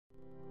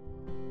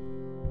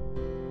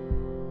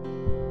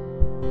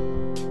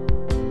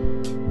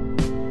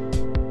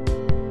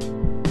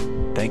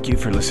you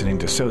for listening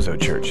to Sozo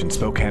Church in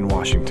Spokane,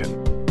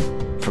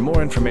 Washington. For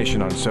more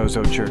information on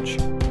Sozo Church,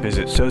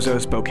 visit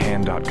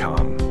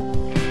sozospokane.com.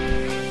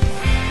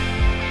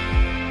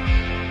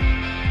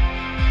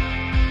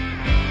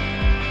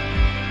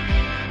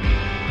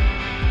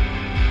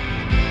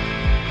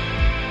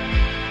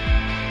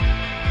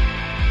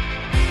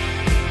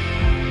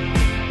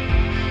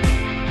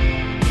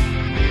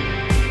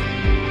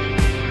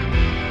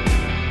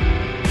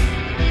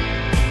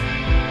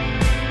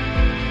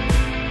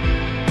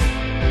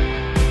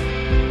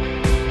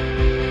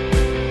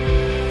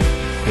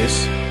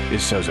 This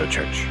is Sozo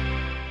Church.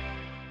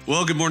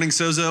 Well, good morning,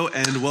 Sozo,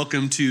 and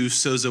welcome to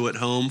Sozo at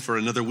Home for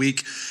another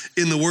week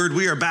in the Word.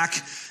 We are back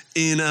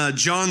in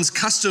John's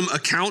custom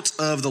account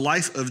of the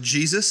life of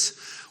Jesus,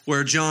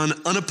 where John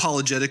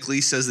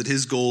unapologetically says that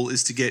his goal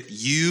is to get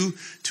you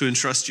to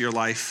entrust your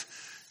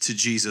life to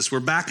Jesus. We're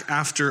back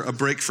after a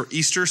break for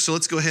Easter, so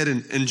let's go ahead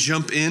and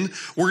jump in.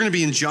 We're going to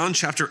be in John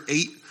chapter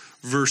 8,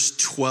 verse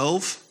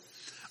 12.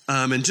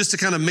 And just to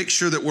kind of make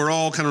sure that we're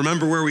all kind of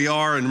remember where we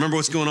are and remember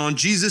what's going on,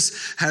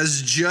 Jesus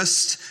has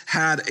just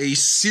had a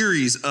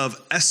series of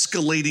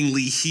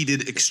escalatingly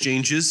heated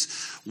exchanges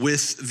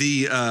with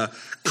the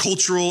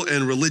cultural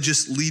and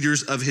religious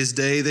leaders of his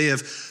day. They have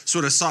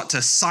sort of sought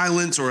to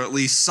silence or at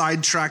least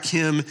sidetrack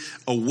him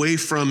away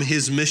from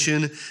his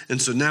mission.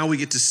 And so now we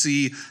get to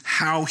see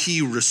how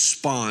he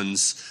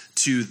responds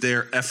to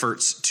their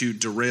efforts to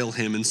derail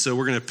him. And so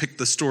we're going to pick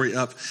the story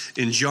up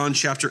in John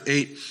chapter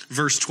 8,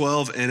 verse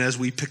 12. And as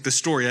we pick the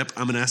story up,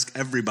 I'm going to ask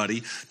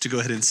everybody to go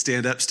ahead and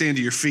stand up, stand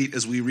to your feet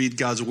as we read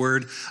God's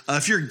word.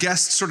 If you're a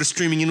guest sort of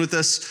streaming in with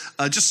us,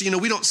 just so you know,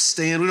 we don't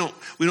stand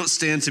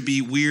to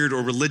be weird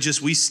or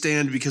religious. We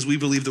stand because we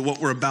believe that what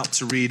we're about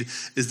to read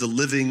is the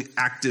living,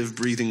 active,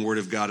 breathing word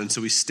of God. And so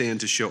we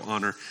stand to show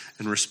honor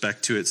and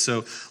respect to it.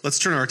 So let's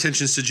turn our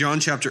attentions to John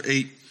chapter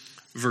 8,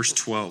 verse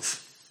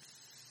 12.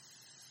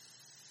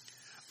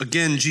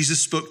 Again, Jesus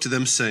spoke to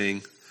them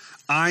saying,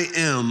 I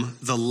am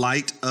the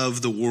light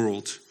of the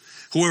world.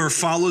 Whoever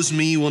follows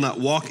me will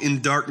not walk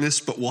in darkness,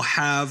 but will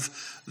have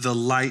the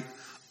light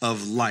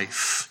of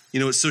life. You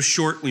know, it's so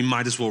short, we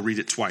might as well read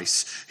it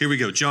twice. Here we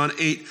go. John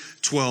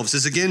 8:12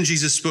 says, again,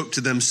 Jesus spoke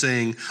to them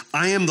saying,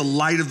 I am the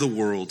light of the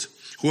world.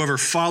 Whoever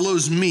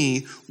follows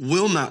me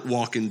will not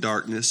walk in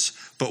darkness,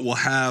 but will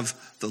have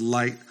the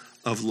light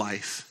of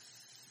life.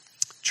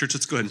 Church,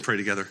 let's go ahead and pray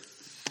together.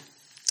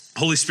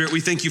 Holy Spirit,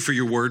 we thank you for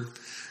your word.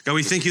 God,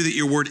 we thank you that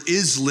your word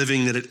is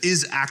living, that it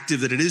is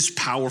active, that it is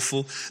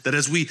powerful, that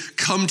as we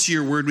come to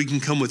your word, we can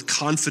come with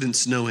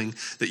confidence knowing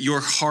that your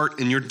heart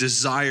and your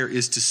desire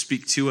is to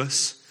speak to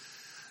us.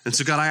 And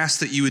so God, I ask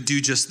that you would do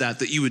just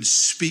that you would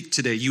speak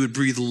today. You would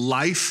breathe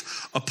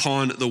life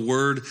upon the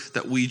word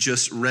that we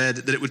just read,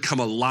 that it would come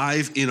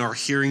alive in our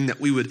hearing, that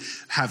we would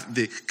have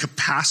the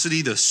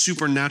capacity, the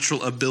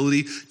supernatural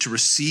ability to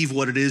receive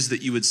what it is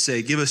that you would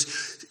say. Give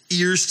us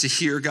ears to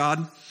hear,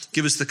 God.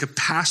 Give us the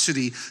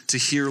capacity to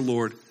hear,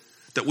 Lord,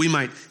 that we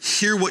might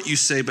hear what you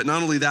say, but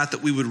not only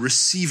that we would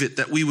receive it,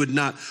 that we would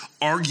not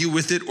argue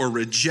with it or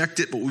reject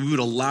it, but we would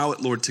allow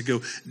it, Lord, to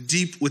go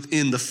deep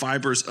within the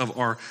fibers of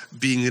our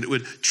being, that it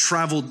would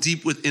travel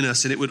deep within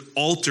us and it would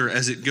alter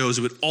as it goes.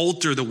 It would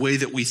alter the way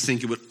that we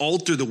think. It would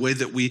alter the way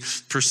that we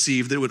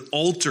perceive. That it would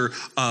alter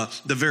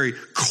the very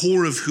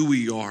core of who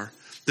we are,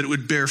 that it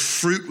would bear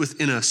fruit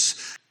within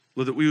us.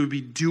 Lord, that we would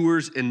be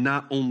doers and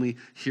not only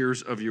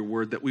hearers of your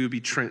word, that we would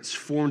be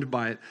transformed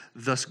by it,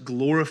 thus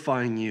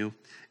glorifying you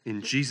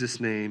in Jesus'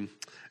 name.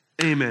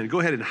 Amen.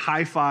 Go ahead and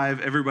high five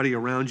everybody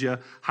around you.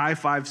 High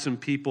five some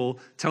people,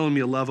 tell them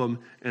you love them,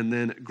 and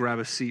then grab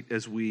a seat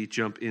as we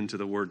jump into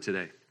the word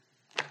today.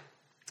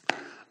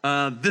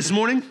 This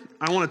morning,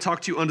 I want to talk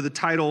to you under the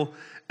title,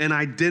 An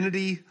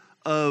Identity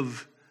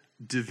of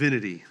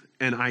Divinity.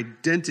 An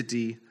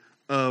Identity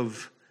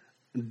of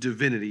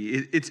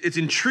Divinity. It's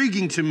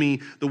intriguing to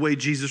me the way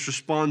Jesus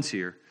responds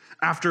here.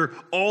 After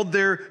all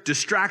their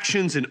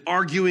distractions and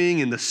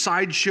arguing and the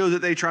sideshow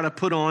that they try to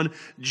put on,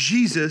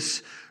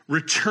 Jesus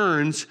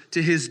returns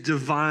to his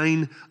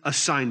divine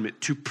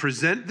assignment to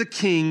present the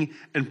king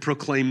and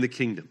proclaim the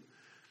kingdom.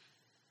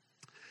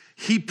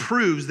 He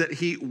proves that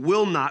he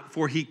will not,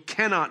 for he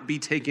cannot be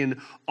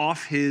taken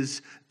off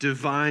his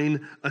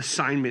divine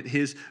assignment,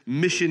 his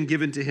mission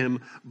given to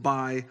him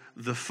by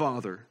the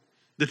Father.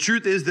 The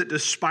truth is that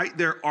despite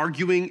their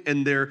arguing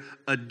and their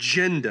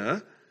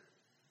agenda,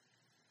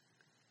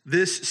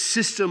 this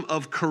system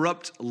of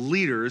corrupt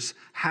leaders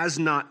has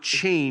not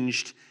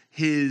changed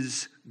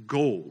his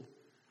goal.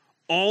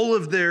 All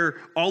of their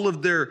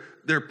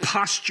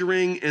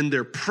posturing and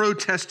their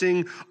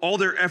protesting, all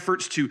their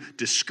efforts to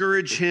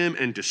discourage him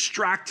and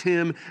distract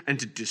him and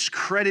to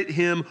discredit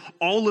him,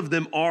 all of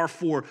them are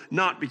for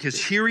naught,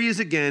 because here he is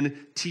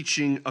again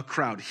teaching a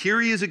crowd.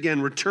 Here he is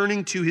again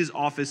returning to his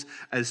office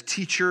as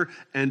teacher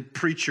and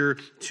preacher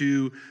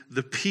to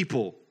the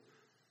people.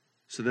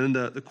 So then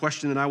the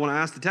question that I want to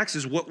ask the text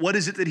is, what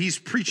is it that he's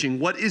preaching?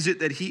 What is it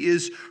that he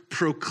is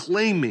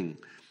proclaiming?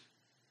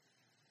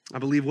 I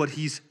believe what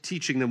he's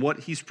teaching them, what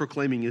he's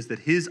proclaiming is that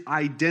his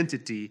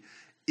identity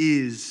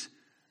is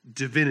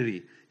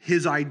divinity.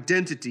 his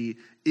identity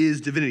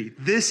is divinity.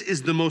 This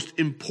is the most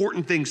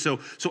important thing. So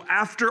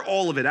after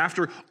all of it,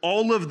 after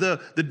all of the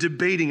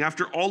debating,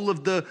 after all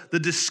of the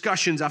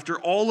discussions, after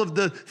all of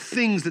the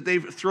things that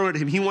they've thrown at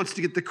him, he wants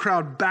to get the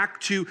crowd back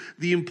to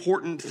the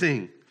important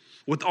thing.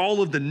 With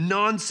all of the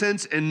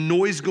nonsense and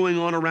noise going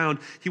on around,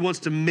 he wants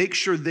to make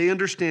sure they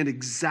understand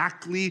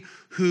exactly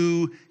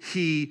who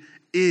he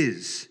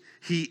is.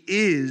 He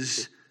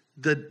is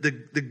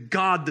the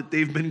God that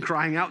they've been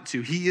crying out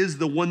to. He is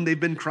the one they've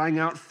been crying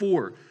out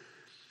for.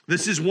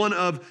 This is one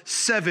of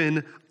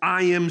 7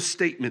 I am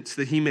statements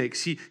that he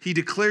makes. He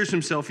declares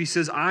himself. He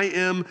says, I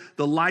am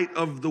the light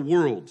of the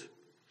world.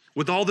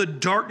 With all the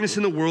darkness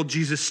in the world,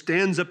 Jesus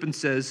stands up and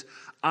says,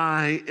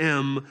 I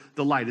am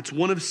the light. It's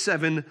one of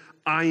 7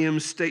 I am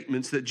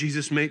statements that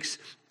Jesus makes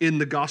in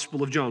the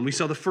Gospel of John. We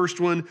saw the first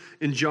one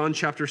in John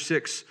chapter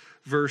 6,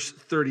 verse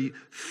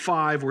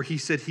 35, where he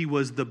said he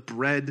was the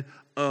bread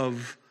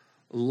of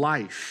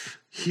life.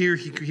 Here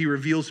he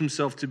reveals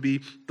himself to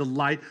be the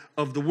light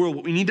of the world.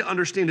 What we need to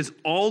understand is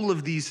all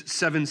of these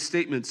 7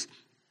 statements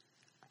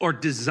are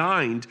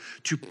designed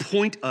to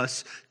point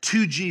us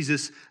to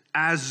Jesus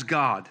as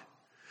God.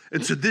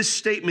 And so this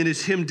statement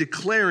is him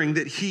declaring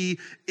that he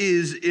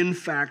is in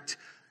fact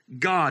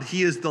God.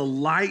 He is the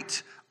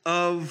light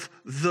of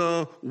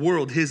the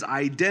world. His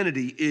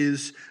identity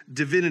is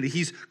divinity.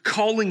 He's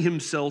calling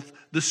himself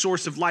the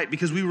source of light,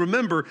 because we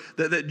remember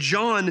that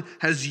John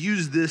has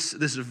used this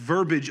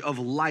verbiage of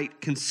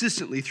light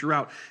consistently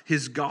throughout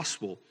his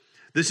gospel.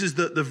 This is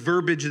the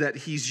verbiage that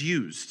he's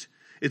used.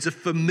 It's a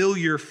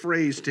familiar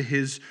phrase to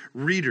his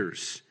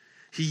readers.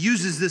 He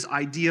uses this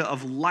idea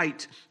of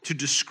light to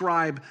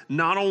describe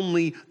not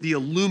only the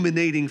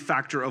illuminating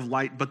factor of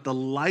light, but the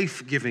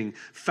life-giving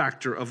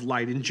factor of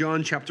light. In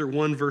John chapter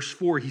 1, verse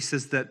 4, he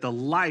says that the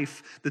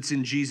life that's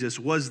in Jesus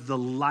was the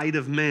light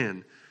of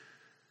man.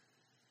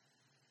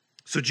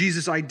 So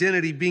Jesus'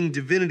 identity being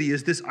divinity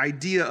is this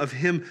idea of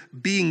him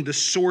being the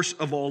source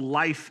of all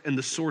life and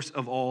the source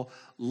of all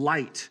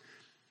light.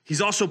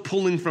 He's also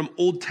pulling from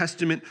Old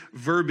Testament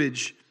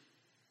verbiage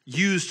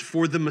used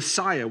for the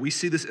Messiah. We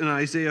see this in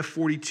Isaiah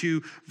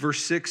 42,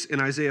 verse 6, and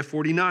Isaiah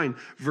 49,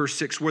 verse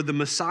 6, where the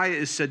Messiah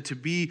is said to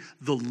be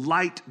the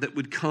light that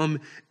would come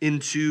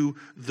into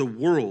the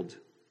world.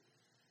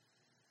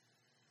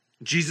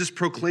 Jesus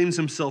proclaims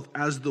himself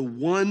as the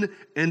one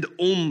and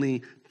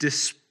only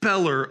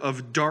dispeller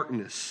of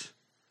darkness.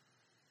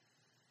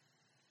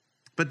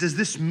 But does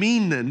this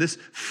mean then, this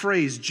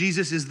phrase,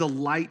 Jesus is the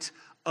light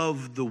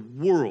of the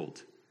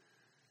world,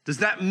 does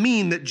that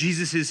mean that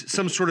Jesus is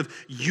some sort of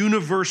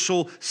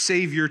universal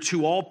savior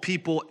to all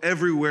people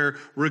everywhere,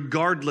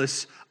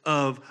 regardless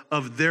of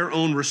their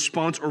own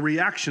response or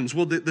reactions?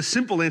 Well, the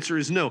simple answer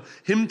is no.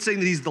 Him saying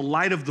that he's the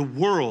light of the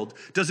world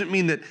doesn't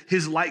mean that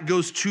his light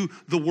goes to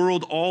the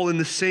world all in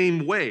the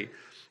same way.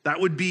 That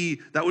would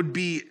be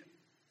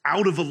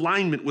out of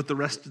alignment with the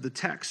rest of the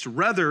text.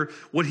 Rather,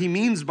 what he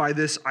means by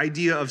this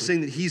idea of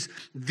saying that he's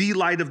the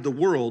light of the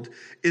world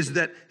is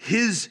that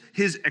his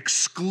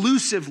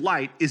exclusive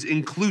light is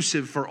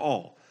inclusive for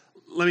all.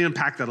 Let me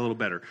unpack that a little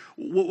better.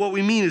 What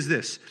we mean is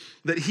this,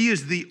 that he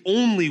is the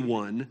only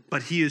one,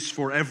 but he is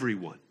for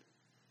everyone.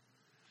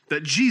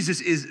 That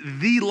Jesus is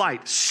the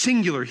light,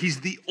 singular. He's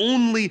the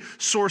only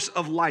source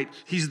of light.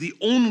 He's the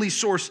only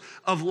source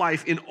of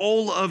life in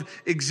all of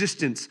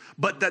existence.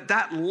 But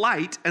that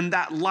light and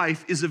that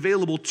life is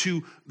available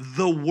to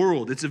the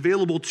world. It's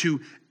available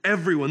to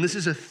everyone. This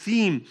is a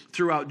theme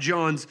throughout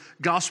John's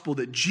gospel,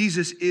 that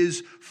Jesus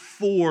is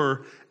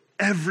for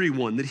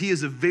everyone, that he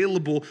is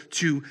available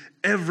to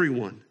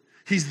everyone.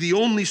 He's the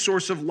only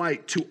source of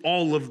light to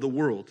all of the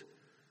world.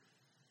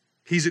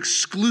 He's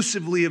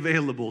exclusively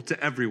available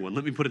to everyone.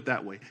 Let me put it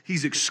that way.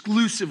 He's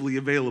exclusively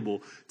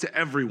available to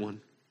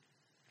everyone.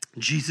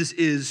 Jesus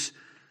is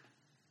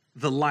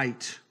the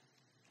light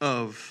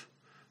of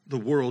the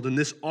world. And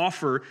this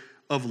offer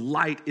of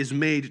light is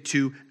made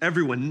to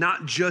everyone,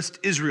 not just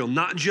Israel,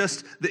 not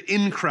just the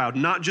in crowd,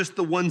 not just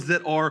the ones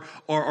that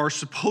are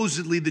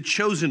supposedly the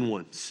chosen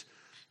ones.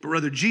 But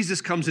rather,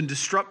 Jesus comes and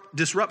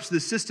disrupts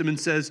this system and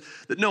says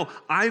that, no,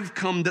 I've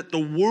come that the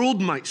world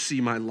might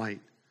see my light.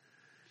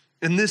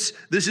 And this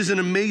is an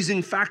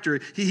amazing factor.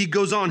 He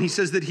goes on, he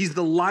says that he's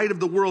the light of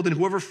the world, and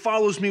whoever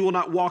follows me will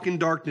not walk in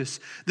darkness.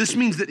 This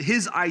means that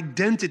his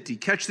identity,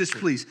 catch this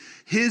please,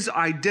 his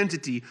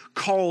identity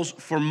calls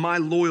for my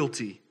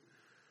loyalty.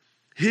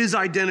 His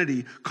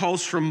identity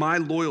calls for my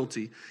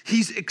loyalty.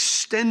 He's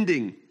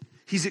extending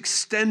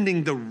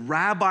the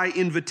rabbi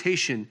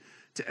invitation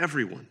to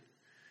everyone.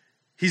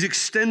 He's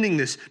extending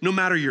this no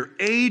matter your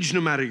age,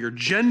 no matter your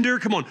gender,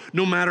 come on,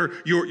 no matter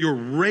your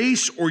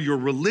race or your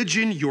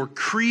religion, your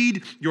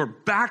creed, your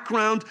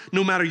background,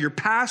 no matter your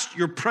past,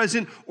 your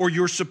present, or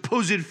your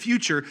supposed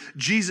future,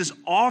 Jesus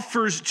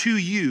offers to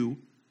you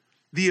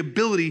the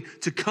ability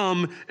to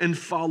come and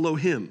follow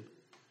him.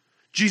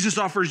 Jesus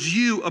offers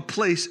you a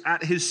place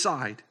at his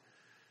side.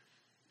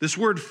 This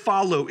word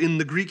follow in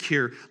the Greek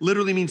here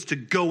literally means to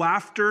go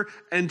after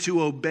and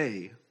to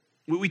obey.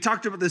 We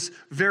talked about this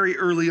very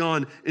early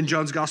on in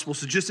John's gospel.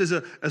 So just as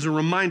a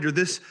reminder,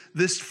 this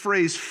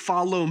phrase,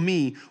 follow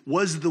me,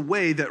 was the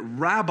way that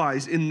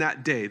rabbis in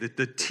that day, that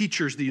the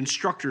teachers, the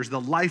instructors, the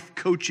life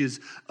coaches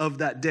of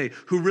that day,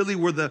 who really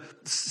were the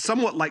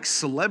somewhat like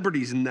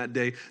celebrities in that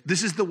day,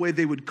 this is the way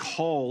they would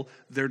call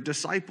their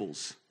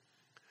disciples.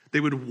 They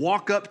would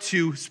walk up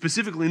to,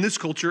 specifically in this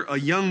culture, a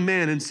young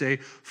man and say,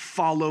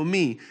 follow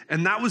me.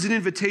 And that was an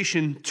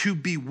invitation to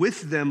be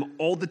with them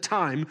all the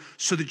time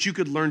so that you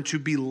could learn to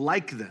be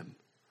like them.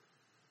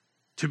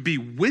 To be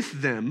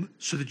with them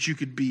so that you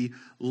could be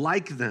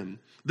like them.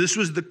 This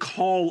was the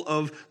call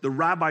of the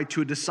rabbi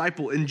to a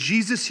disciple. And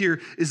Jesus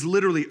here is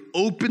literally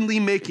openly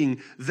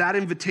making that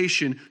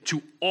invitation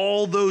to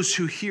all those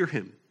who hear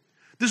him.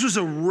 This was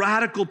a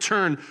radical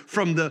turn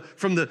from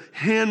the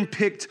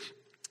hand-picked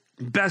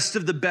best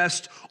of the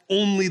best,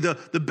 only the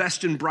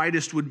best and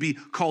brightest would be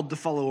called to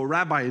follow a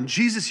rabbi. And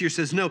Jesus here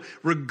says, no,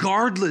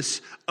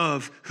 regardless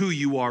of who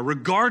you are,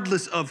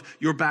 regardless of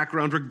your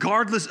background,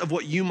 regardless of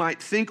what you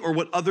might think or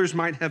what others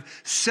might have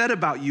said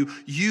about you,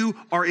 you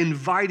are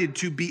invited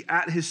to be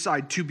at his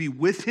side, to be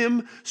with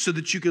him so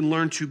that you can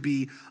learn to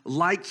be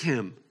like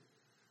him.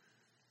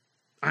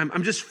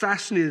 I'm just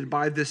fascinated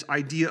by this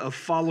idea of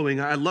following.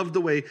 I love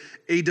the way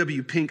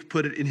A.W. Pink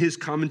put it in his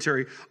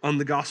commentary on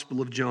the Gospel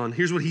of John.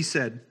 Here's what he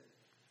said.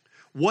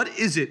 What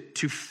is it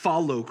to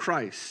follow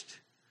Christ?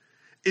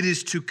 It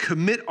is to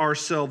commit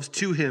ourselves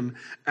to him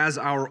as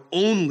our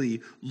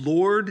only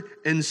Lord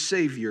and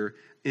Savior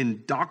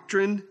in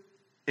doctrine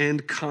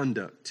and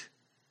conduct.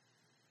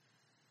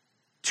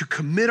 To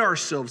commit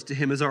ourselves to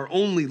him as our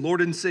only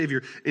Lord and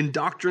Savior in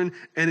doctrine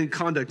and in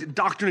conduct.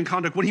 Doctrine and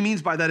conduct, what he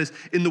means by that is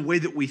in the way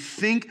that we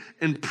think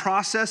and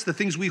process the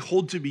things we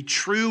hold to be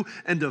true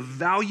and of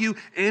value,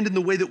 and in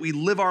the way that we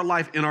live our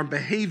life, in our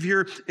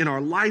behavior, in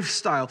our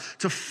lifestyle.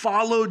 To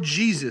follow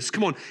Jesus,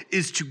 come on,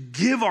 is to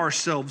give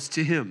ourselves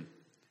to him.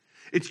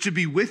 It's to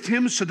be with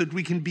him so that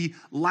we can be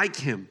like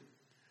him.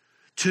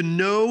 To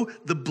know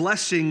the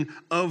blessing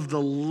of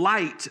the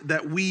light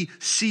that we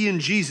see in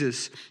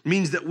Jesus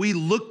means that we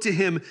look to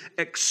him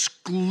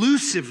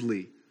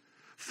exclusively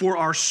for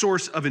our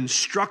source of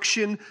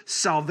instruction,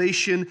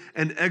 salvation,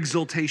 and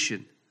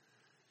exaltation.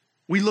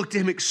 We look to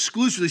him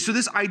exclusively. So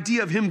this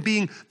idea of him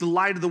being the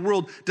light of the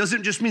world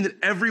doesn't just mean that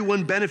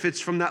everyone benefits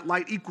from that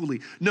light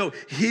equally. No,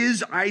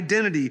 his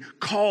identity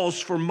calls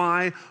for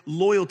my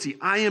loyalty.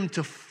 I am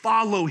to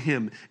follow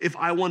him if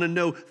I want to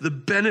know the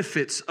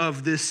benefits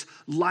of this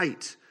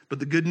light. But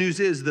the good news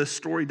is the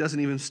story doesn't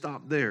even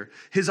stop there.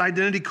 His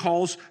identity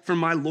calls for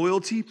my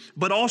loyalty,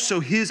 but also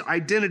his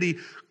identity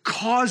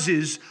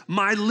causes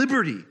my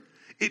liberty.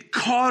 It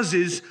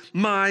causes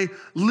my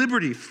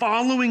liberty.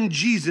 Following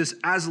Jesus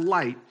as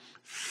light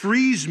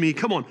frees me,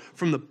 come on,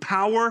 from the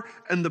power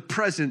and the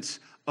presence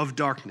of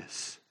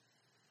darkness.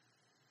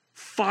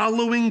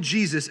 Following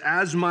Jesus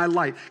as my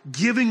light,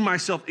 giving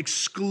myself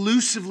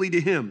exclusively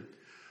to him,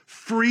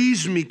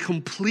 frees me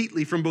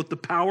completely from both the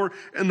power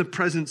and the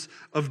presence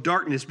of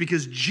darkness,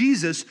 because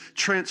Jesus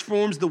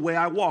transforms the way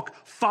I walk.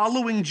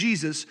 Following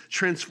Jesus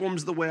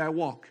transforms the way I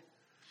walk.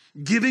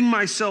 Giving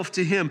myself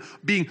to him,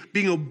 being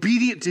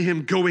obedient to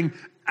him, going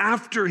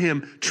after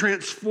him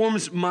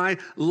transforms my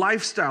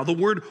lifestyle. The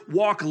word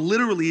walk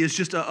literally is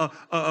just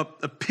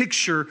a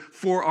picture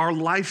for our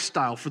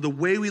lifestyle, for the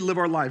way we live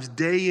our lives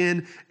day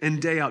in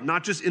and day out.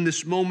 Not just in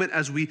this moment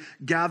as we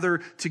gather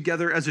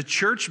together as a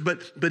church,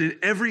 but in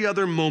every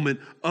other moment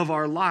of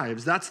our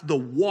lives. That's the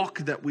walk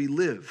that we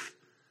live.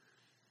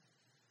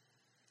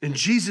 And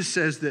Jesus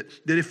says that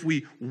if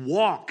we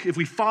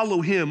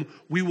follow him,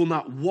 we will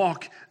not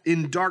walk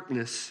in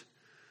darkness.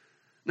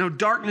 Now,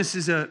 darkness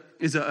is an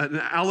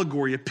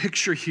allegory, a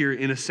picture here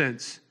in a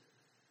sense.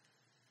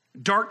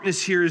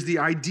 Darkness here is the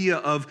idea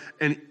of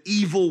an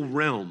evil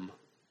realm.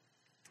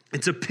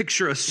 It's a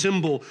picture, a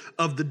symbol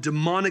of the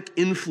demonic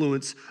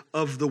influence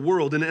of the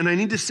world. And I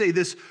need to say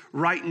this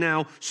right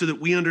now so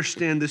that we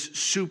understand this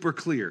super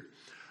clear.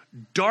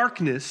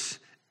 Darkness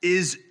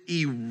is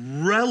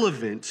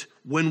irrelevant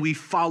when we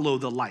follow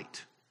the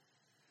light.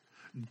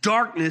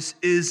 Darkness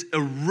is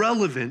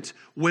irrelevant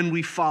when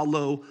we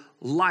follow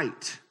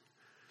light.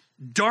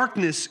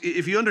 Darkness,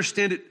 if you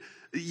understand it,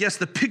 yes,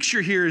 the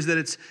picture here is that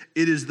it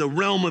is the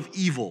realm of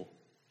evil.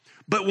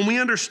 But when we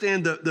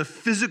understand the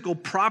physical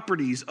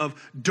properties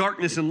of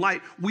darkness and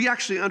light, we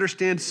actually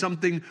understand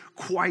something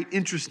quite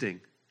interesting.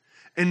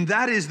 And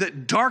that is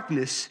that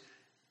darkness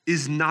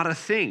is not a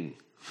thing.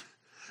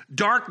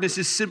 Darkness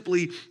is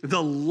simply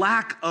the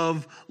lack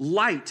of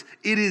light.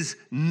 It is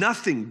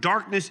nothing.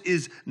 Darkness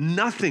is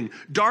nothing.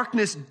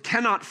 Darkness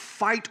cannot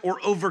fight or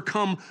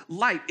overcome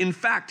light. In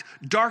fact,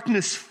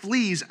 darkness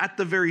flees at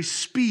the very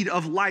speed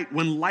of light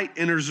when light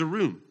enters a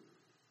room.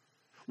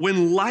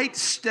 When light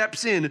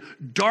steps in,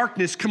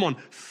 darkness,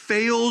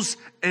 fails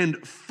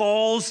and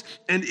falls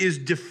and is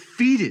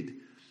defeated.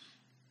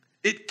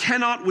 It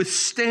cannot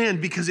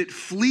withstand because it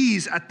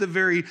flees at the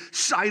very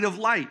sight of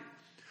light.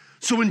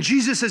 So when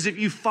Jesus says, if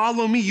you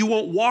follow me, you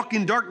won't walk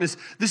in darkness,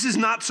 this is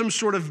not some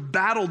sort of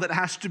battle that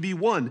has to be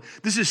won.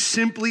 This is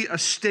simply a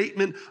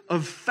statement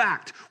of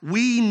fact.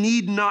 We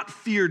need not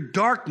fear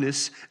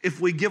darkness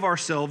if we give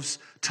ourselves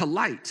to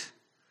light.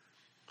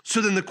 So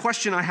then the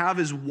question I have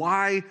is,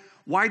 why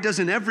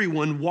doesn't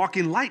everyone walk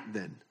in light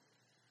then?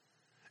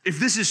 If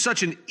this is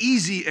such an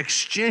easy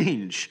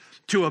exchange,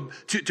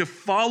 to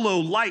follow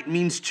light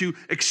means to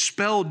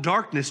expel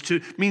darkness,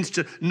 means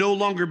to no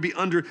longer be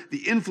under the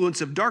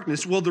influence of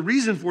darkness. Well, the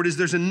reason for it is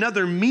there's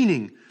another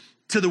meaning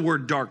to the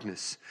word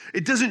darkness.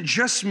 It doesn't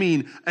just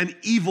mean an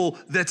evil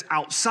that's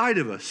outside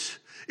of us.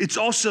 It's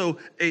also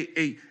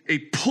a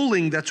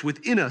pulling that's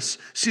within us.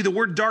 See, the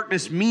word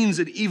darkness means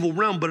an evil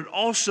realm, but it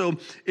also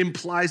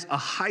implies a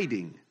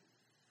hiding.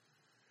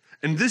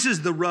 And this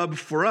is the rub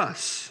for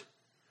us.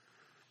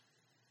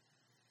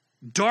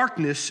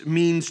 Darkness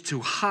means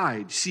to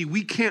hide. See,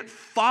 we can't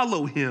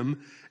follow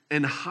him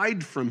and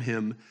hide from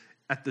him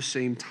at the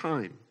same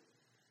time.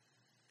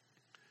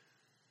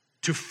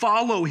 To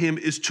follow him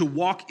is to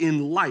walk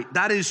in light.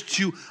 That is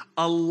to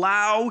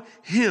allow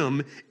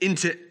him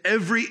into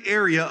every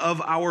area of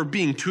our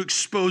being, to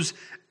expose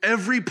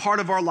every part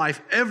of our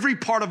life, every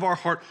part of our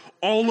heart,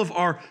 all of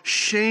our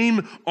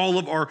shame, all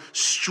of our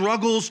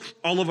struggles,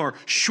 all of our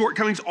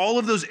shortcomings, all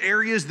of those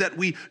areas that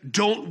we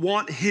don't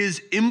want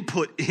his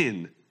input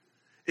in.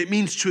 It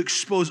means to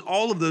expose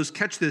all of those,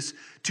 catch this,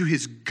 to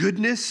his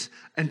goodness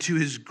and to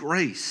his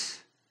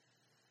grace.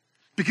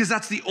 Because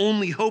that's the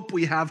only hope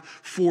we have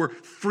for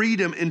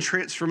freedom and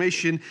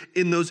transformation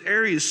in those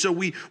areas. So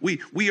we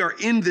are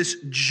in this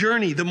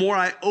journey. The more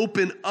I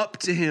open up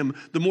to him,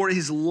 the more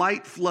his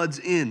light floods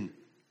in,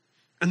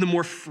 and the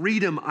more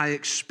freedom I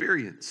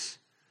experience.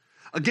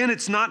 Again,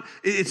 it's not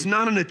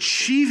an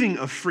achieving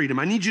of freedom.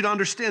 I need you to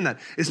understand that.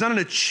 It's not an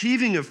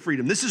achieving of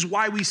freedom. This is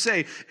why we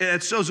say at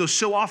Sozo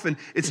so often,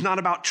 it's not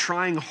about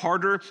trying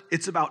harder,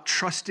 it's about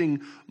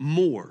trusting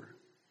more.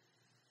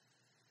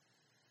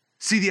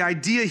 See, the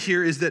idea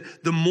here is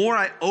that the more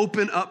I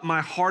open up my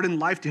heart and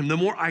life to him, the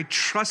more I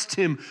trust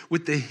him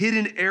with the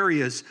hidden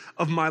areas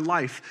of my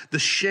life, the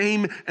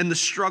shame and the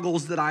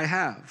struggles that I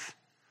have,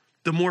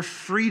 the more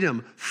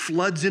freedom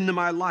floods into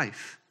my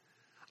life.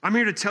 I'm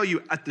here to tell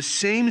you, at the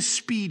same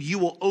speed you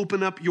will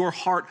open up your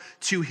heart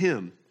to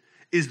him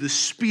is the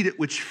speed at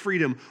which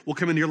freedom will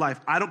come into your life.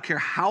 I don't care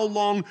how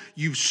long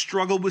you've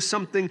struggled with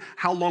something,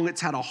 how long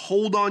it's had a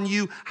hold on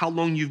you, how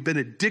long you've been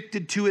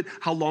addicted to it,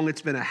 how long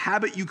it's been a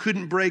habit you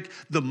couldn't break.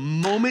 The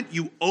moment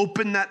you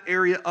open that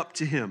area up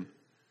to him,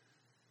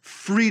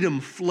 freedom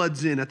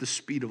floods in at the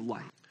speed of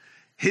light.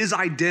 His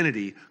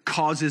identity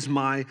causes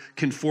my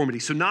conformity.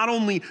 So not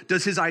only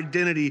does his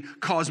identity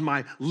cause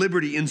my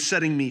liberty in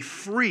setting me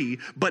free,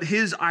 but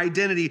his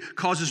identity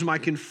causes my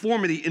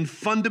conformity in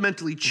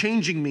fundamentally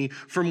changing me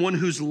from one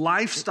whose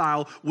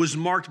lifestyle was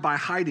marked by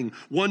hiding,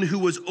 one who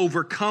was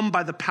overcome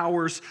by the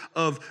powers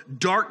of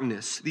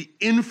darkness, the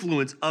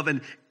influence of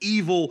an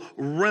evil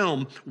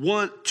realm.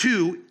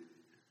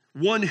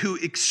 One who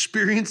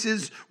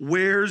experiences,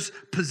 wears,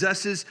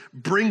 possesses,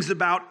 brings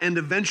about, and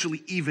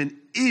eventually even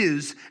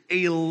is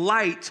a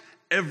light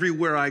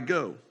everywhere I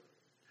go.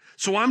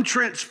 So I'm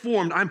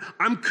transformed,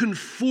 I'm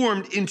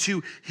conformed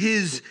into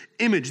his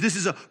image. This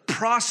is a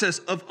process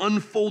of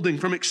unfolding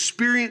from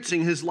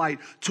experiencing his light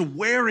to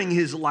wearing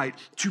his light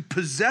to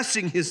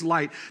possessing his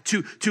light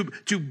to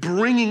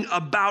bringing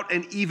about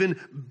and even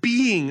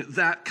being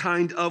that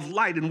kind of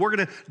light. And we're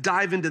going to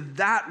dive into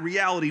that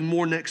reality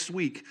more next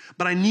week.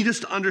 But I need us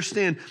to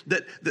understand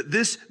that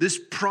this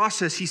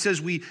process, he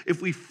says,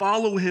 if we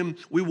follow him,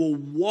 we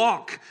won't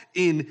walk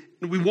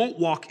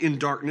in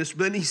darkness,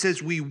 but then he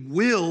says we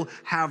will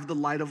have the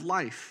light of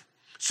life.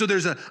 So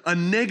there's a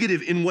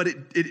negative in what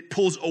it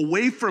pulls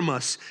away from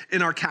us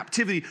in our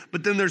captivity,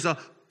 but then there's a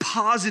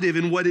positive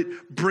in what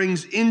it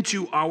brings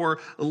into our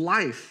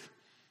life.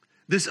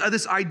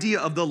 This idea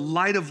of the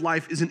light of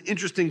life is an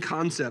interesting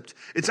concept.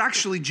 It's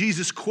actually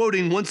Jesus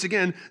quoting, once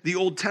again, the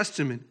Old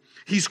Testament.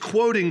 He's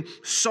quoting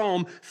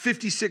Psalm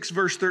 56,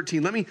 verse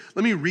 13. Let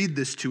me read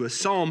this to us.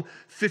 Psalm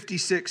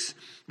 56,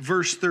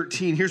 verse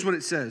 13. Here's what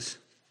it says.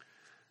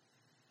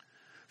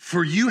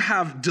 For you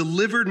have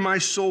delivered my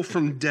soul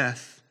from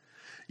death,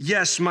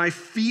 yes, my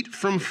feet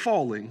from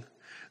falling,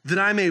 that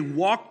I may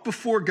walk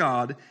before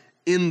God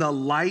in the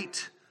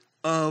light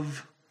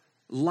of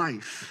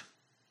life.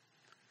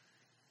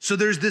 So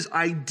there's this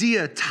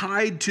idea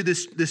tied to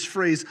this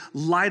phrase,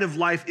 light of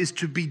life is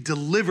to be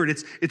delivered.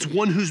 It's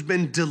one who's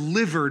been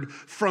delivered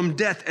from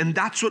death, and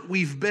that's what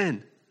we've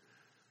been.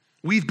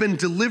 We've been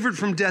delivered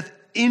from death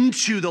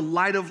into the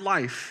light of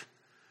life.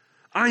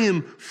 I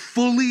am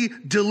fully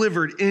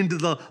delivered into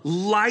the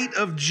light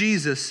of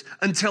Jesus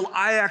until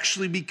I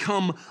actually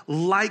become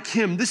like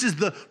him. This is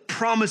the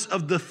promise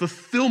of the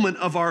fulfillment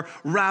of our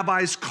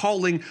rabbi's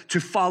calling to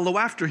follow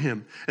after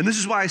him. And this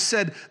is why I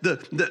said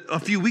a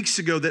few weeks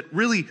ago that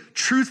really,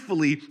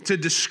 truthfully, to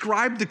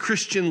describe the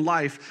Christian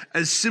life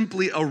as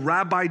simply a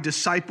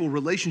rabbi-disciple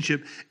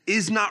relationship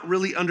is not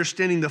really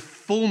understanding the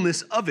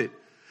fullness of it.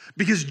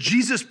 Because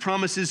Jesus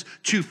promises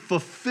to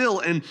fulfill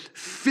and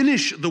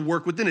finish the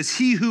work within us.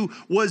 He who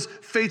was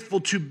faithful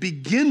to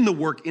begin the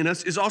work in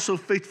us is also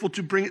faithful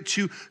to bring it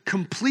to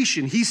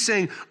completion. He's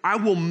saying, I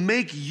will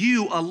make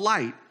you a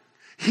light.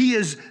 He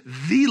is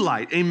the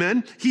light,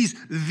 amen? He's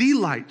the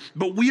light,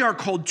 but we are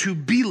called to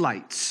be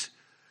lights,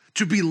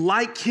 to be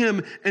like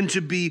him and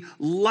to be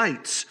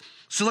lights.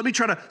 So let me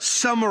try to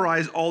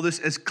summarize all this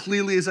as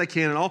clearly as I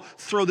can, and I'll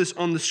throw this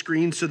on the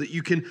screen so that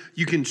you can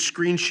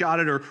screenshot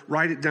it or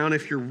write it down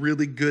if you're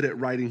really good at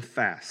writing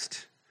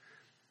fast.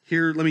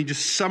 Here, let me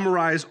just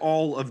summarize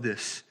all of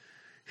this.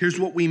 Here's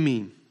what we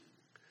mean.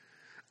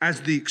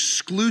 As the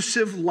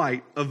exclusive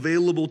light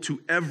available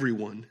to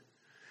everyone,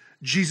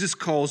 Jesus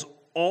calls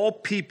all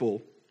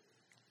people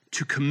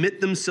to commit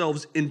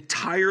themselves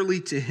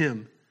entirely to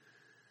him.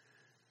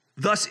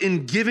 Thus,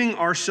 in giving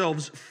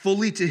ourselves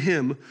fully to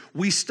him,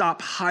 we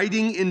stop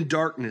hiding in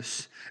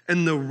darkness,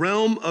 and the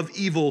realm of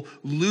evil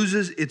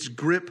loses its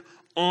grip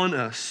on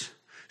us,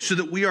 so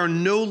that we are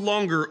no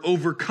longer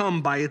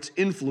overcome by its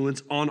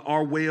influence on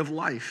our way of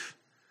life.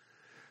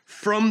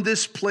 From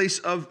this place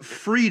of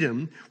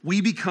freedom,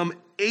 we become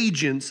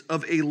agents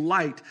of a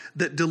light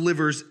that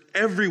delivers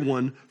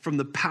everyone from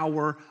the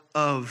power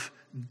of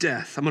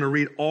death. I'm going to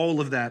read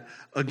all of that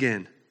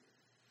again.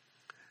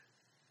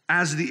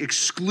 As the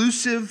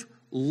exclusive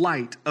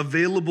light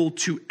available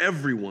to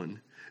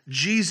everyone,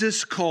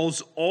 Jesus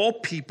calls all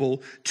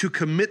people to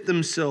commit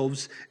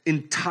themselves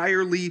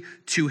entirely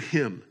to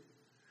him.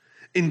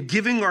 In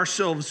giving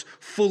ourselves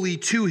fully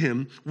to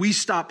him, we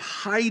stop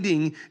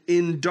hiding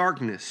in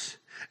darkness,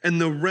 and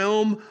the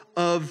realm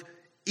of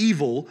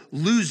evil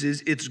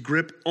loses its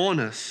grip on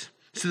us,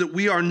 so that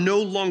we are no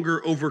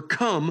longer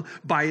overcome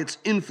by its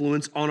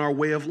influence on our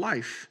way of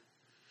life.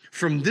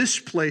 From this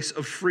place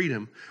of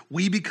freedom,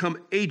 we become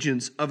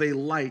agents of a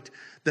light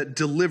that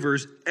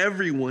delivers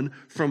everyone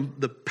from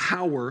the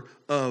power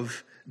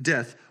of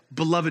death.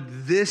 Beloved,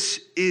 this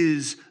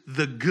is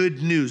the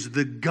good news,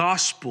 the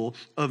gospel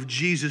of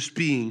Jesus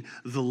being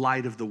the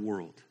light of the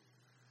world.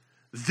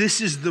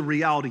 This is the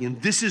reality,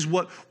 and this is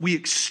what we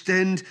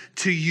extend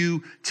to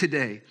you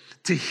today,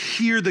 to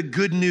hear the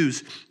good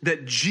news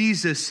that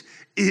Jesus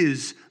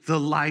is the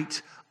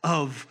light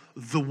of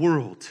the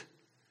world.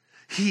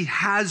 He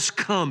has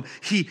come.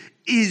 He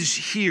is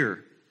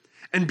here.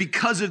 And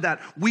because of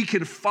that, we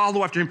can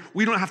follow after him.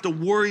 We don't have to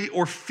worry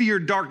or fear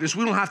darkness.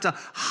 We don't have to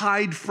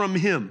hide from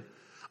him.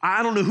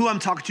 I don't know who I'm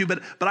talking to,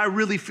 but I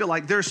really feel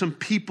like there are some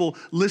people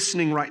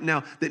listening right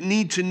now that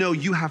need to know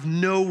you have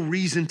no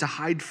reason to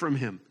hide from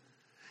him.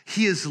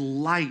 He is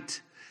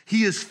light.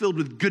 He is filled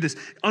with goodness.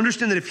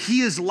 Understand that if he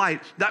is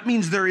light, that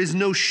means there is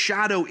no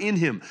shadow in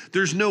him.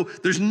 There's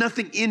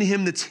nothing in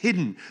him that's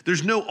hidden.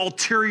 There's no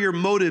ulterior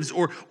motives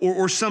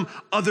or some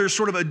other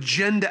sort of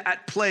agenda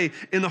at play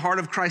in the heart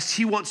of Christ.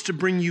 He wants to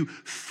bring you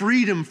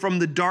freedom from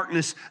the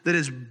darkness that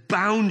has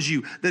bound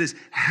you, that has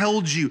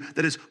held you,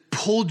 that has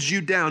pulled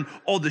you down.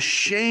 All the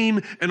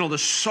shame and all the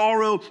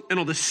sorrow and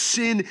all the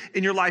sin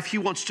in your life, he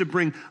wants to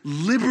bring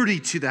liberty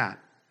to that.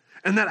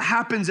 And that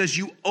happens as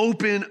you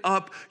open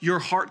up your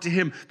heart to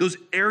him. Those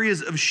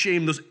areas of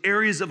shame, those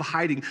areas of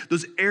hiding,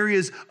 those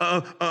areas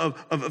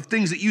of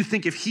things that you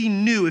think if he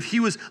knew, if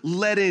he was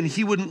let in,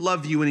 he wouldn't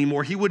love you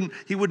anymore. He wouldn't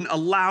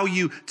allow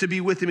you to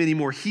be with him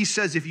anymore. He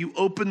says if you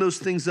open those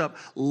things up,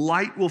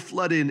 light will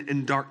flood in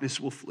and darkness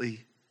will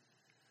flee.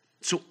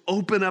 So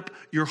open up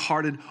your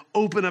heart and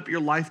open up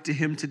your life to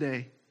him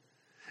today.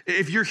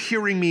 If you're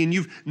hearing me and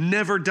you've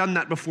never done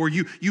that before,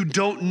 you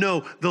don't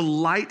know the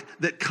light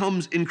that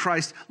comes in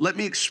Christ, let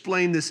me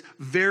explain this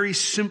very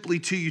simply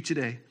to you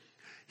today.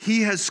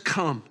 He has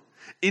come.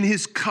 In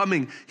his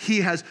coming,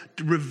 he has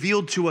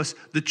revealed to us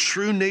the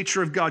true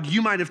nature of God.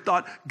 You might have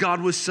thought God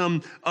was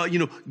some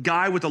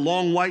guy with a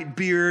long white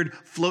beard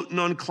floating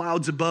on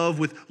clouds above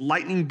with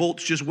lightning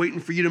bolts just waiting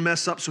for you to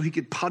mess up so he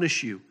could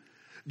punish you.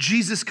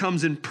 Jesus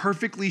comes and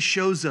perfectly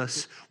shows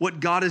us what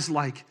God is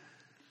like.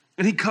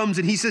 And he comes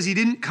and he says he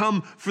didn't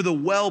come for the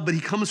well, but he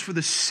comes for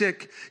the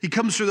sick. He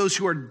comes for those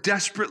who are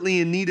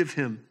desperately in need of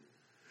him.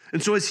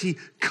 And so as he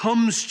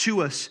comes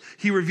to us,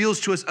 he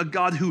reveals to us a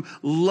God who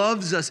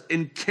loves us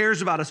and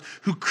cares about us,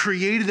 who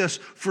created us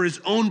for his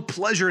own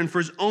pleasure and for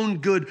his own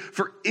good,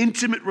 for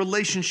intimate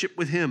relationship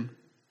with him.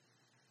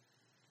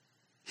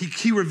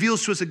 He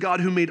reveals to us a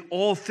God who made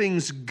all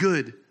things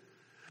good.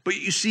 But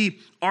you see,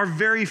 our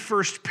very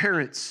first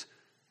parents,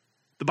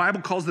 the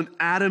Bible calls them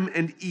Adam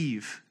and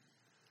Eve.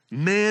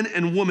 Man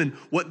and woman,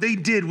 what they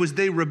did was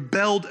they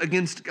rebelled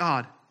against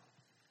God.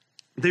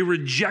 They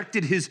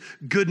rejected his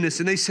goodness,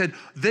 and they said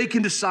they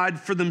can decide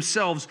for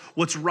themselves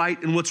what's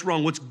right and what's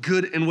wrong, what's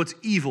good and what's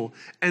evil.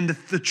 And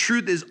the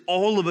truth is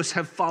all of us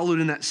have followed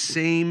in that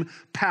same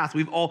path.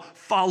 We've all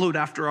followed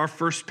after our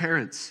first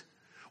parents.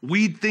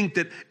 We think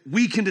that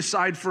we can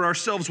decide for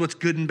ourselves what's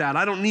good and bad.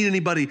 I don't need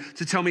anybody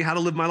to tell me how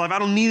to live my life. I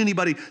don't need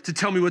anybody to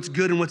tell me what's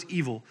good and what's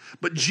evil.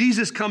 But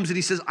Jesus comes and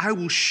he says, I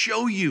will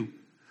show you.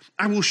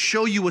 I will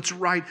show you what's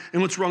right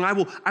and what's wrong.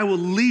 I will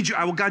lead you.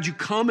 I will guide you.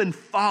 Come and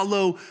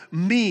follow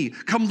me.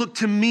 Come look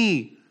to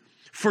me.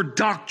 for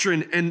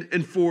doctrine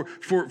and for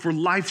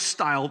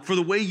lifestyle, for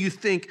the way you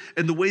think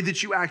and the way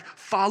that you act.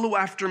 Follow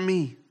after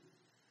me.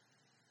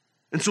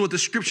 And so what the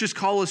scriptures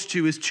call us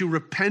to is to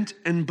repent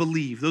and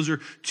believe. Those are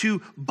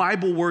two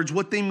Bible words.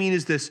 What they mean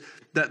is this,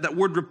 that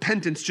word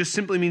repentance just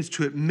simply means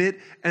to admit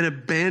and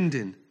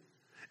abandon.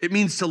 It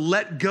means to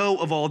let go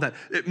of all that.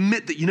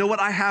 Admit that, you know what,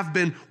 I have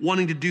been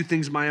wanting to do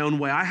things my own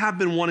way. I have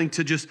been wanting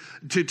to just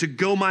to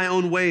go my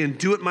own way and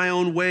do it my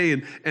own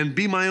way and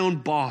be my own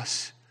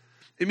boss.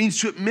 It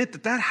means to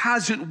admit that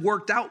hasn't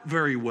worked out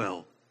very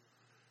well.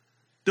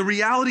 The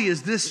reality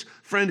is this,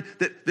 friend,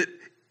 that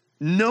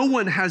no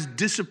one has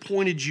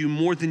disappointed you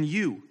more than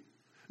you.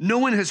 No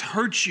one has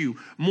hurt you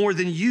more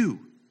than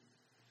you.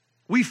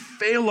 We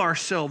fail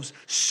ourselves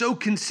so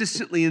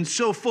consistently and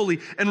so fully,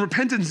 and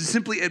repentance is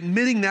simply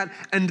admitting that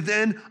and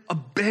then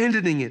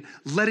abandoning it,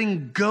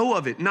 letting go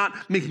of it,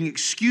 not making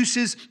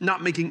excuses,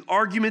 not making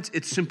arguments.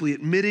 It's simply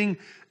admitting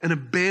and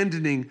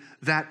abandoning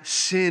that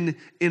sin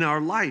in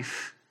our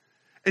life.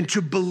 And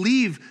to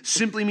believe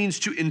simply means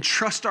to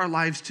entrust our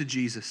lives to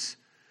Jesus.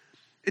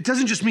 It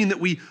doesn't just mean that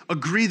we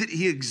agree that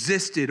he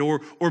existed or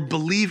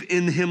believe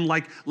in him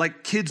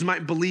like kids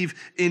might believe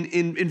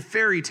in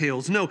fairy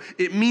tales. No,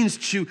 it means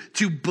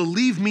to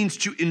believe means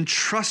to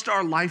entrust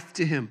our life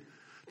to him,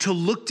 to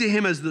look to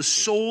him as the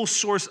sole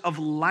source of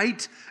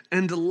light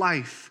and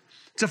life,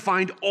 to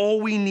find all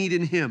we need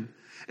in him.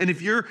 And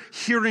if you're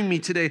hearing me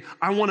today,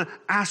 I want to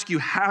ask you,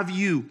 have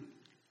you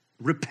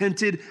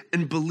repented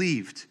and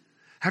believed?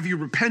 Have you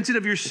repented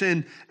of your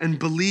sin and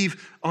believed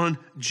on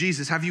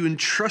Jesus? Have you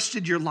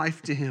entrusted your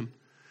life to him?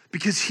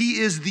 Because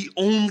he is the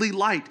only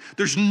light.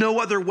 There's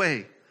no other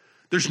way.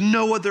 There's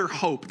no other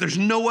hope. There's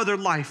no other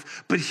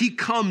life. But he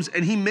comes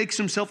and he makes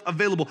himself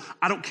available.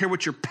 I don't care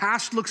what your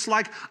past looks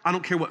like. I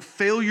don't care what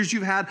failures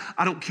you've had.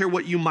 I don't care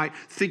what you might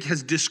think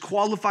has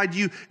disqualified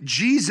you.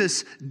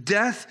 Jesus'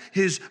 death,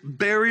 his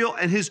burial,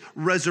 and his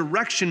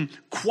resurrection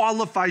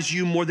qualifies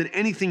you more than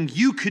anything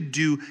you could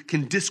do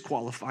can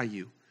disqualify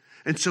you.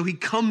 And so he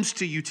comes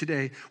to you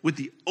today with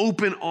the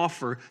open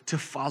offer to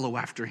follow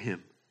after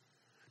him,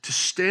 to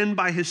stand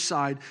by his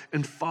side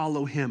and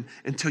follow him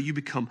until you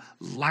become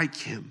like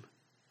him.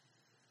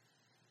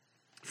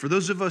 For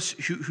those of us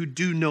who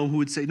do know, who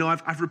would say, no,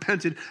 I've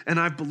repented and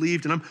I've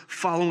believed and I'm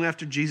following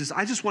after Jesus,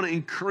 I just want to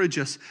encourage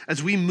us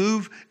as we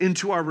move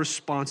into our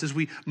response, as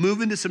we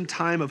move into some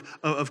time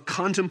of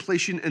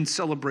contemplation and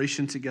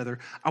celebration together.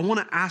 I want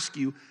to ask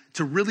you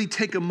to really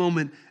take a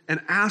moment and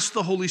ask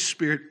the Holy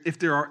Spirit if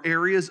there are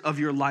areas of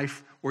your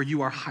life where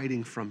you are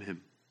hiding from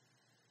him.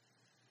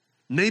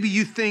 Maybe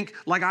you think,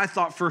 like I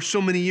thought for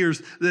so many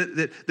years,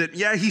 that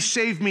yeah, he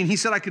saved me and he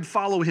said I could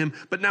follow him,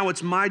 but now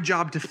it's my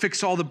job to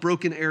fix all the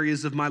broken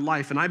areas of my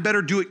life. And I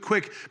better do it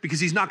quick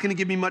because he's not going to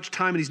give me much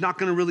time and he's not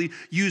going to really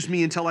use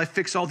me until I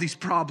fix all these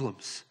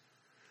problems.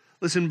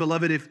 Listen,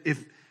 beloved,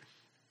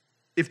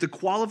 if the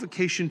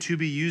qualification to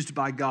be used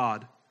by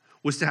God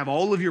was to have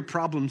all of your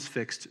problems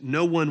fixed,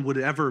 no one would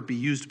ever be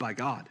used by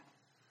God.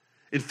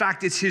 In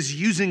fact, it's his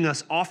using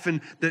us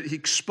often that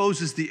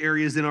exposes the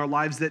areas in our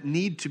lives that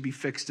need to be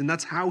fixed. And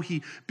that's how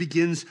he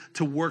begins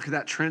to work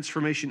that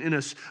transformation in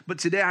us. But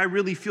today I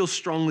really feel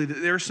strongly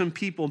that there are some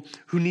people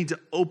who need to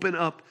open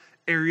up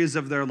areas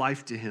of their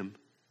life to him.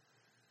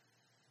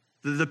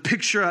 The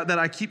picture that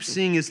I keep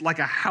seeing is like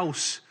a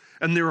house,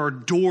 and there are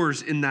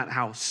doors in that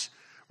house.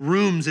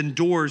 Rooms and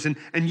doors, and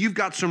you've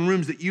got some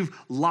rooms that you've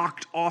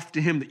locked off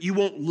to him, that you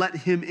won't let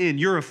him in.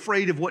 You're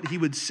afraid of what he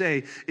would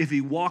say if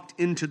he walked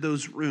into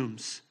those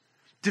rooms.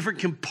 Different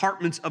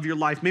compartments of your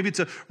life. Maybe it's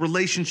a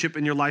relationship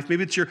in your life.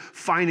 Maybe it's your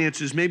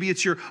finances. Maybe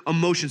it's your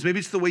emotions. Maybe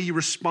it's the way you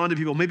respond to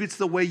people. Maybe it's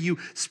the way you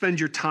spend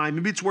your time.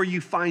 Maybe it's where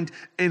you find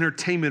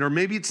entertainment, or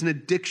maybe it's an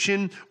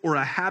addiction or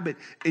a habit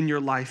in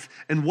your life.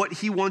 And what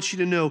he wants you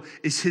to know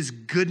is his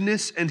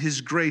goodness and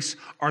his grace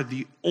are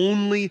the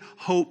only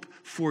hope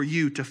for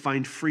you to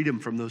find freedom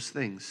from those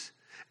things.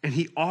 And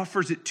he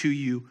offers it to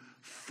you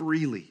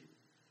freely.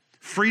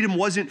 Freedom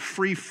wasn't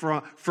free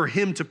for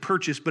him to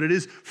purchase, but it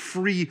is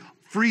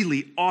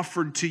freely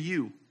offered to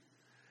you.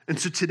 And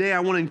so today I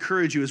want to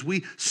encourage you as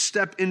we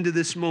step into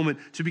this moment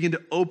to begin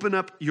to open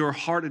up your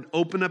heart and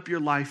open up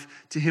your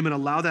life to him and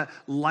allow that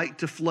light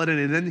to flood in.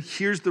 And then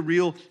here's the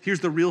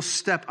real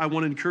step I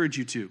want to encourage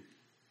you to.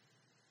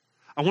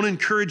 I want to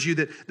encourage you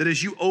that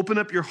as you open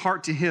up your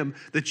heart to him,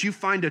 that you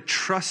find a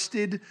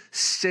trusted,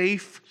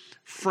 safe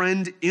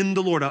friend in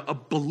the Lord, a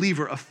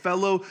believer, a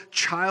fellow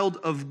child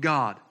of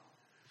God,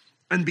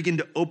 and begin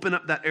to open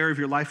up that area of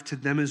your life to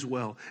them as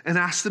well, and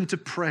ask them to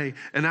pray,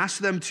 and ask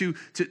them to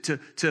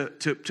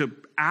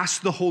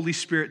ask the Holy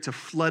Spirit to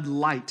flood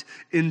light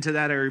into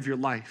that area of your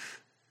life.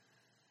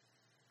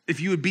 If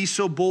you would be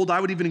so bold,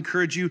 I would even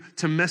encourage you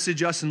to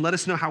message us and let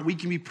us know how we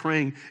can be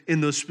praying in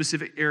those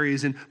specific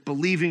areas and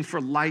believing for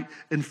light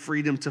and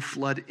freedom to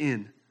flood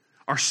in.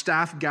 Our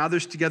staff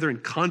gathers together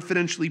and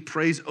confidentially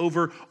prays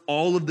over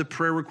all of the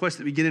prayer requests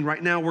that we get in.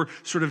 Right now, we're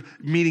sort of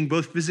meeting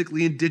both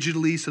physically and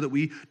digitally so that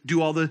we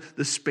do all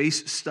the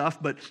space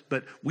stuff, but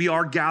we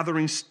are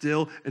gathering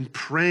still and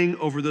praying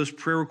over those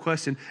prayer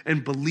requests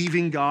and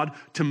believing God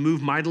to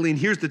move mightily. And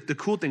here's the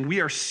cool thing. We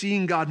are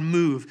seeing God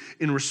move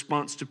in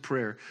response to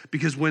prayer,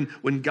 because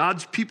when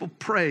God's people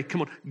pray,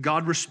 come on,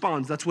 God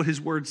responds. That's what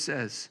his word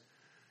says.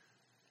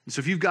 And so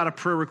if you've got a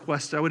prayer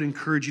request, I would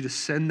encourage you to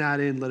send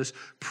that in. Let us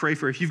pray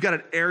for it. If you've got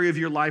an area of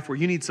your life where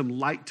you need some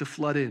light to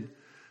flood in,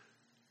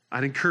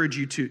 I'd encourage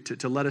you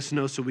to let us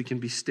know so we can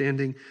be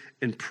standing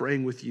and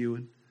praying with you.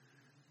 And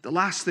the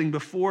last thing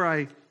before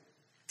I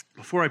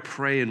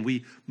pray and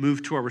we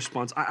move to our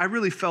response, I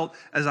really felt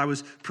as I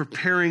was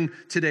preparing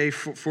today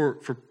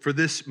for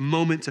this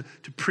moment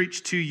to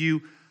preach to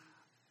you,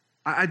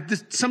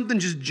 something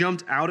just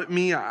jumped out at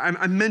me.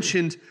 I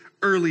mentioned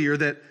earlier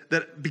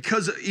that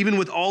because even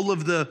with all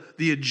of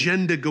the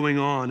agenda going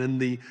on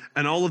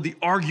and all of the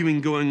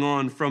arguing going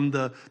on from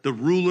the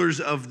rulers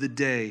of the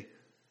day,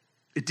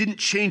 it didn't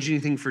change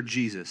anything for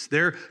Jesus.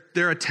 Their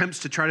attempts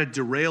to try to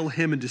derail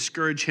him and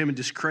discourage him and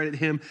discredit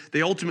him,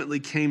 they ultimately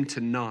came to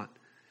naught.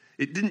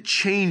 It didn't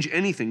change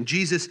anything.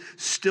 Jesus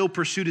still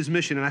pursued his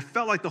mission. And I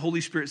felt like the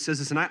Holy Spirit says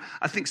this, and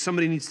I think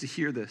somebody needs to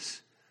hear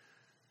this.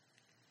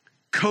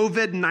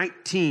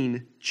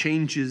 COVID-19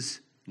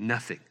 changes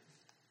nothing.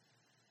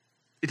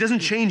 It doesn't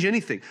change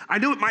anything. I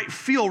know it might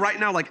feel right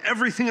now like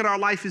everything in our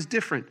life is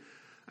different.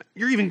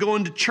 You're even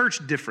going to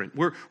church different.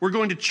 We're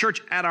going to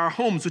church at our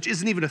homes, which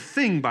isn't even a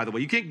thing, by the way.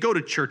 You can't go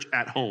to church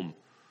at home.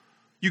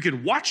 You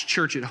can watch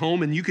church at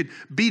home and you could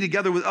be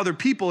together with other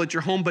people at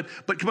your home, but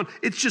come on,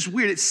 it's just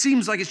weird. It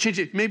seems like it's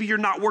changing. Maybe you're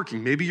not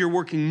working. Maybe you're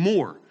working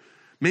more.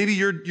 Maybe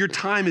your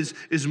time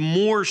is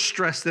more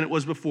stressed than it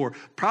was before.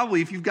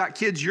 Probably if you've got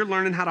kids, you're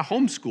learning how to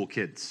homeschool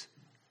kids.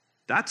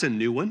 That's a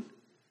new one.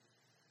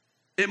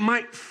 It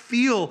might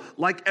feel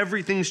like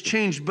everything's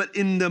changed, but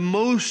in the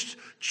most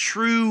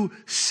true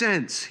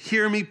sense,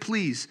 hear me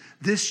please,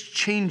 this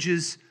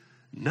changes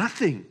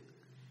nothing.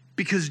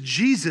 Because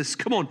Jesus,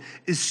 come on,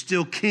 is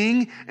still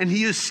king and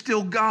he is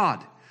still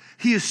God.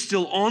 He is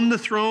still on the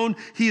throne.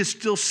 He is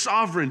still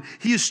sovereign.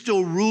 He is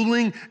still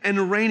ruling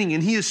and reigning,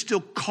 and he is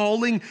still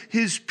calling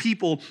his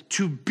people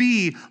to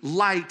be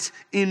light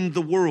in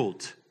the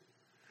world.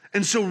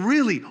 And so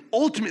really,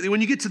 ultimately,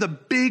 when you get to the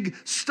big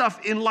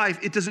stuff in life,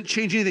 it doesn't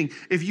change anything.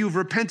 If you've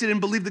repented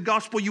and believed the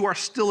gospel, you are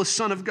still a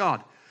son of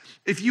God.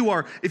 If you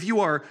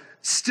are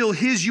still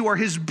his, you are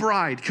his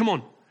bride. Come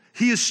on.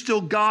 He is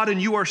still God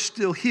and you are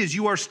still his.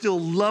 You are still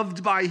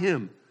loved by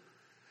him.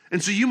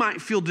 And so you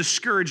might feel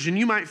discouraged and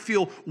you might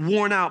feel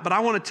worn out, but I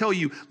want to tell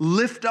you,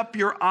 lift up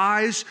your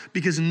eyes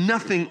because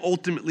nothing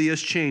ultimately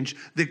has changed.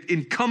 The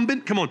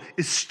incumbent, come on,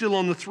 is still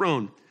on the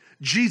throne.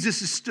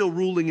 Jesus is still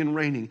ruling and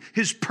reigning.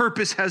 His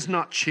purpose has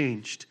not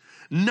changed.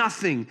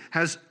 Nothing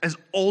has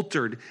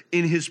altered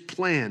in his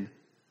plan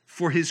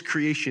for his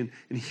creation.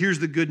 And here's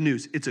the good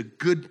news. It's a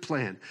good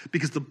plan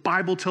because the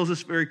Bible tells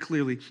us very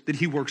clearly that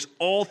he works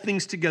all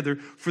things together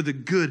for the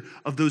good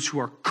of those who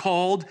are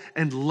called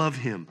and love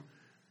him.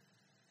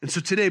 And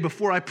so today,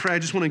 before I pray, I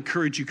just want to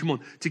encourage you, come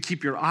on, to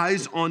keep your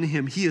eyes on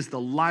him. He is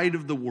the light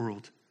of the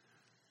world.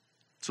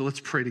 So let's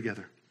pray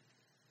together.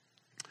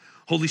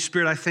 Holy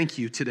Spirit, I thank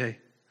you today.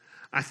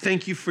 I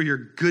thank you for your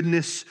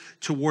goodness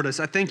toward us.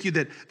 I thank you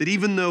that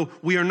even though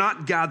we are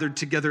not gathered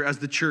together as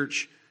the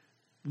church,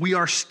 we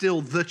are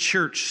still the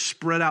church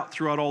spread out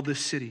throughout all this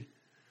city.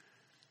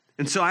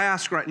 And so I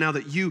ask right now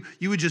that you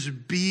would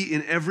just be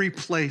in every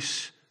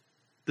place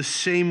the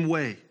same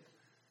way.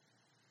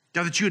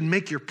 God, that you would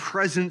make your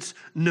presence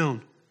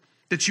known,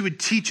 that you would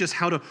teach us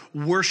how to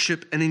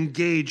worship and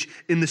engage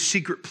in the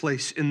secret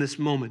place in this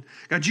moment.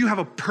 God, you have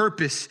a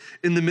purpose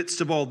in the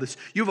midst of all this.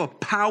 You have a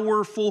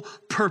powerful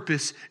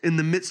purpose in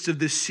the midst of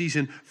this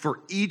season for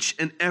each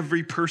and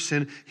every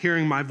person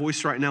hearing my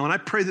voice right now. And I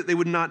pray that they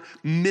would not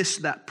miss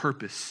that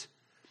purpose.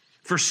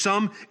 For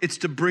some, it's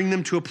to bring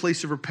them to a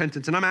place of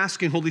repentance. And I'm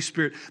asking, Holy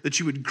Spirit, that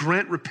you would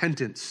grant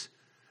repentance,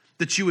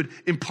 that you would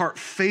impart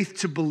faith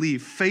to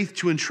believe, faith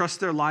to entrust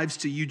their lives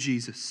to you,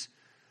 Jesus.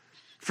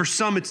 For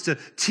some, it's to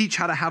teach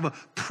how to have a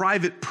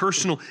private,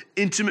 personal,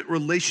 intimate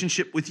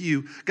relationship with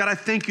you. God, I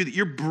thank you that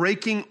you're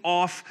breaking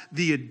off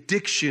the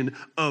addiction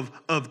of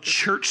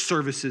church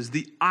services,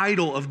 the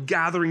idol of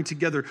gathering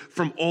together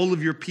from all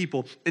of your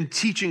people and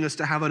teaching us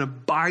to have an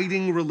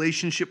abiding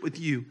relationship with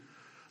you.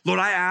 Lord,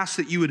 I ask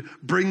that you would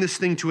bring this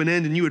thing to an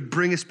end and you would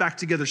bring us back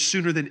together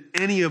sooner than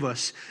any of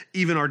us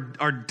even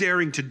are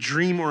daring to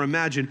dream or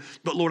imagine.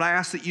 But Lord, I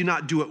ask that you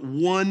not do it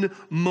one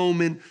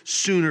moment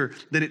sooner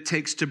than it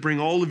takes to bring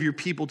all of your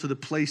people to the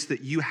place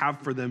that you have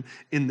for them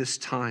in this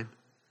time.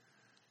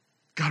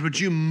 God, would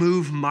you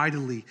move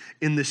mightily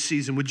in this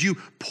season? Would you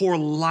pour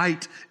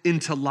light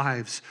into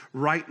lives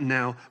right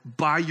now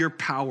by your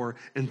power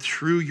and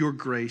through your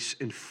grace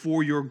and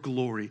for your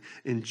glory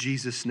in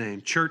Jesus'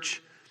 name?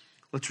 Church,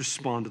 let's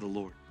respond to the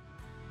Lord.